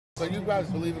So you guys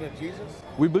believe in Jesus?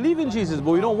 We believe in Jesus, but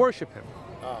we don't worship him.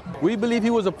 We believe he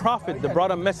was a prophet that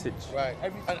brought a message. Right.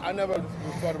 I never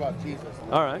thought about Jesus.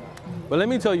 All right. But let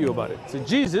me tell you about it. So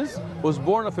Jesus was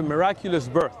born of a miraculous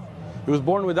birth. He was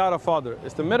born without a father.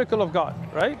 It's the miracle of God,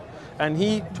 right? And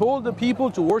he told the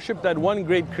people to worship that one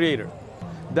great creator.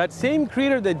 That same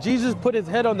creator that Jesus put his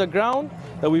head on the ground,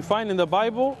 that we find in the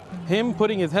Bible, him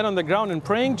putting his head on the ground and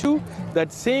praying to,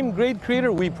 that same great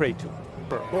creator we pray to.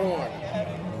 Born.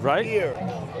 Right? Here.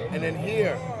 And then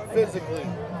here, physically,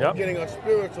 Yep. getting a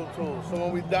spiritual tool. So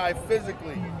when we die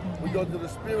physically, we go to the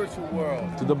spiritual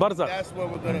world. To the barzakh. That's where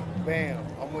we're going to, bam,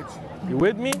 I'm with you. You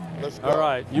with me? Let's go. All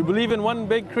right. You believe in one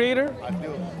big creator? I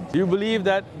do. Do you believe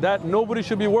that nobody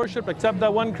should be worshipped except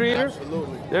that one creator?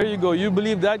 Absolutely. There you go. You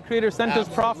believe that creator sent his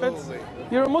prophets? Absolutely.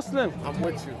 You're a Muslim. I'm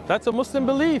with you. That's a Muslim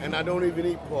belief. And I don't even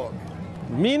eat pork.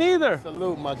 Me neither.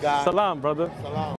 Salute, my guy. Salam, brother. Salam.